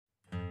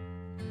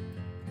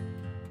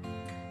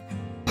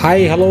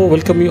Hi, hello,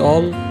 welcome you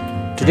all.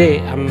 Today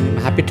I'm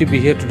happy to be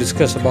here to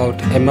discuss about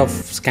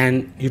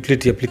mfscan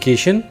utility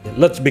application.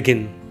 Let's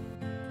begin.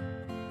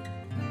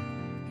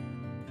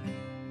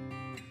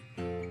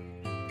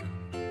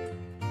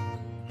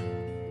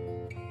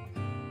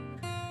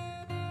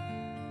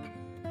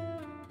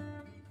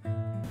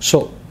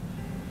 So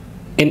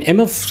in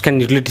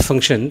mfscan utility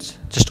functions,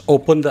 just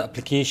open the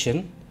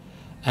application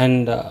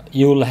and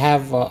you will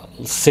have a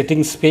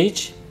settings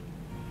page.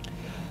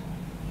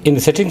 In the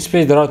settings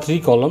page, there are three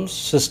columns: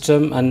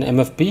 system and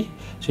MFP.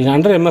 So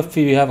under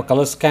MFP, we have a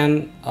color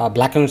scan,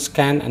 black and white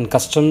scan, and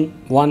custom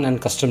 1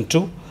 and custom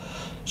 2.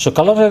 So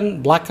color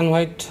and black and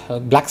white,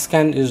 black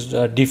scan is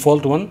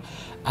default one,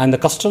 and the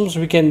customs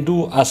we can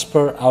do as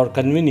per our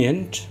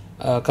convenient,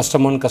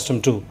 custom 1,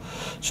 custom 2.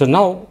 So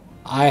now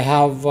I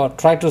have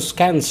tried to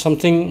scan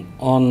something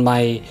on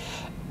my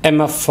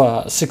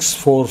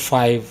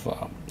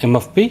MF645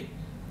 MFP.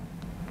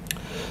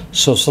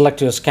 So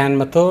select your scan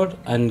method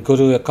and go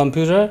to your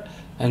computer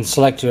and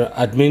select your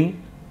admin,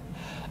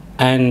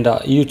 and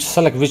you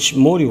select which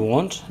mode you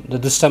want.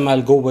 This time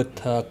I'll go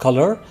with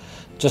color.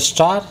 Just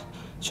start.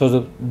 So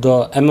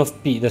the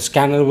MFP, the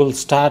scanner, will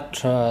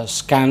start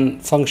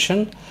scan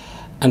function,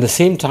 and the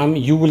same time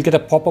you will get a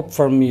pop-up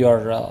from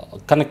your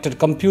connected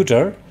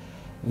computer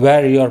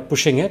where you are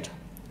pushing it.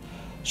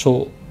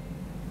 So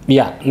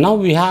yeah, now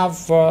we have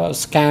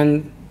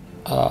scan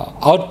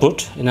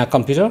output in our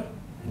computer.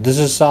 This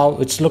is how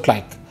it's look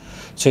like.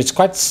 So it's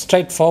quite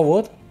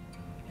straightforward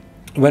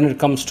when it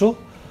comes to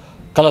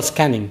color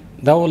scanning.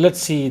 Now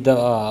let's see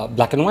the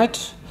black and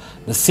white.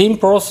 The same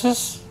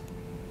process,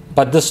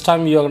 but this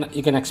time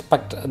you can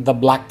expect the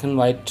black and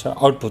white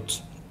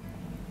outputs.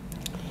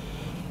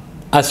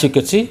 As you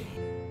can see,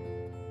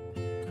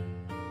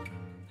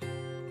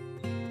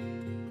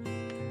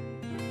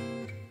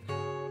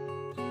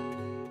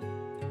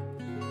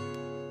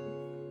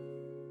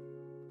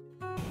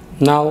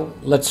 now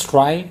let's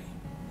try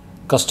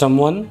custom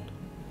 1.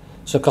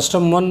 So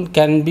custom 1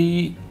 can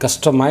be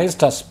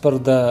customized as per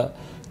the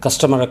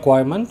customer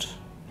requirement.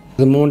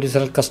 The moment you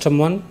select custom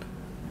 1,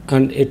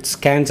 and it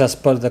scans as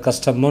per the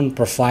custom 1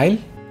 profile.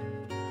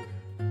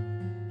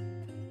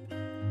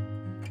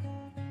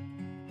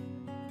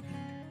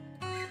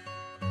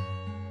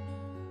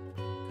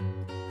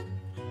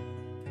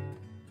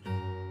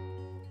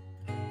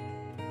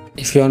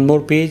 If you're on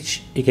more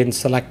page, you can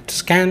select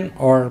scan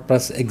or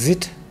press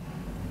exit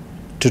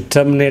to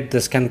terminate the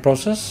scan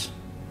process.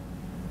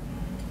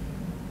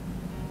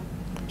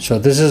 So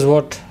this is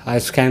what I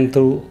scanned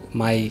through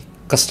my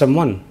custom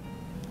 1.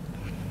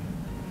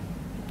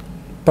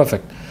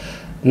 Perfect.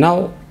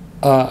 Now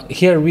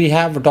here we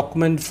have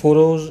document,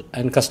 photos,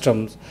 and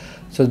customs.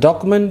 So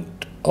document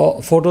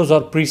photos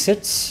are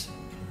presets.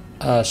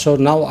 So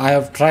now I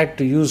have tried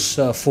to use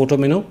photo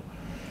menu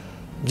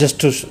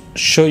just to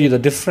show you the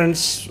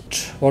difference,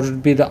 what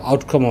would be the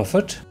outcome of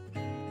it.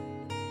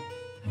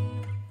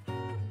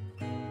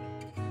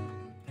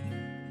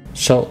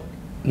 So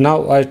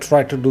now I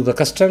try to do the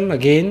custom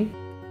again.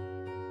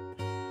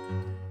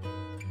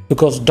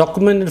 Because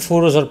document and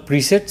photos are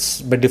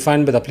presets but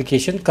defined by the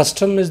application,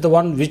 custom is the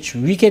one which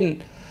we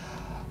can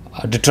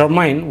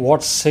determine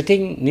what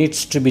setting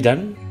needs to be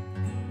done.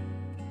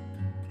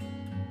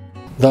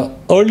 The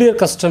earlier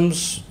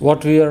customs,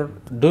 what we are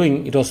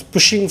doing, it was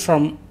pushing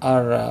from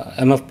our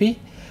MFP.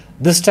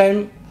 This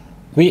time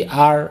we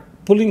are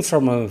pulling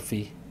from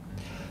MFP.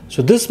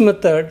 So this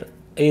method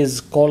is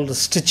called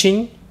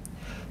stitching.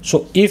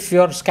 So if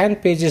your scan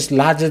page is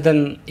larger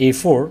than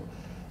A4,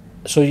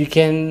 so you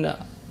can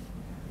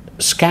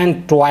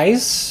scan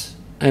twice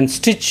and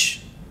stitch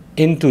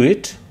into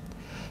it.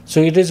 So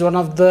it is one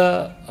of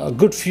the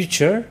good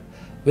feature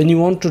when you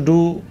want to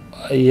do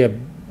a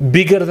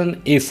bigger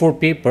than A4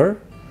 paper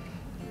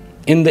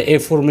in the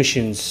A4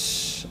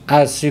 machines.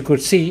 As you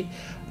could see,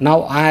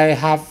 now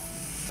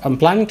I'm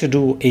planning to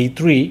do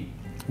A3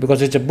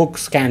 because it's a book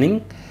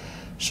scanning.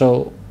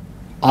 So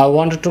I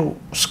wanted to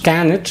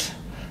scan it,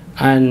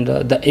 and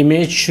the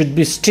image should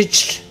be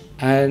stitched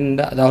and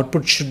the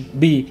output should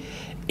be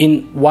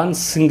in one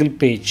single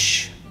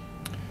page.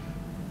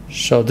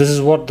 So this is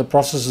what the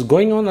process is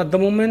going on at the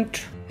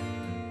moment.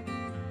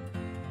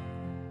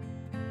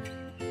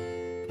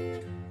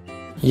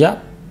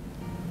 Yeah,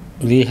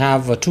 we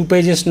have 2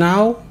 pages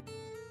now.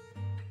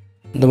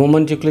 The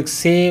moment you click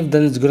save,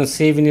 then it's going to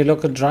save in your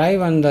local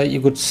drive, and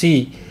you could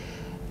see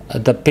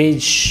the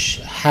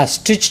page has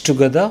stitched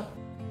together.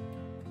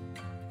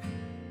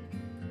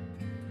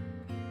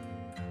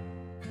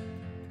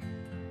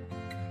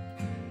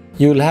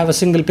 You will have a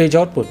single page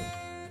output.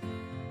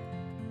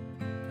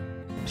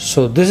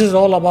 So this is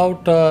all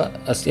about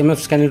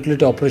mfscan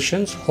utility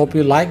operations. Hope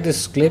you like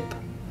this clip.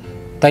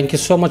 Thank you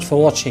so much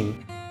for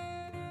watching.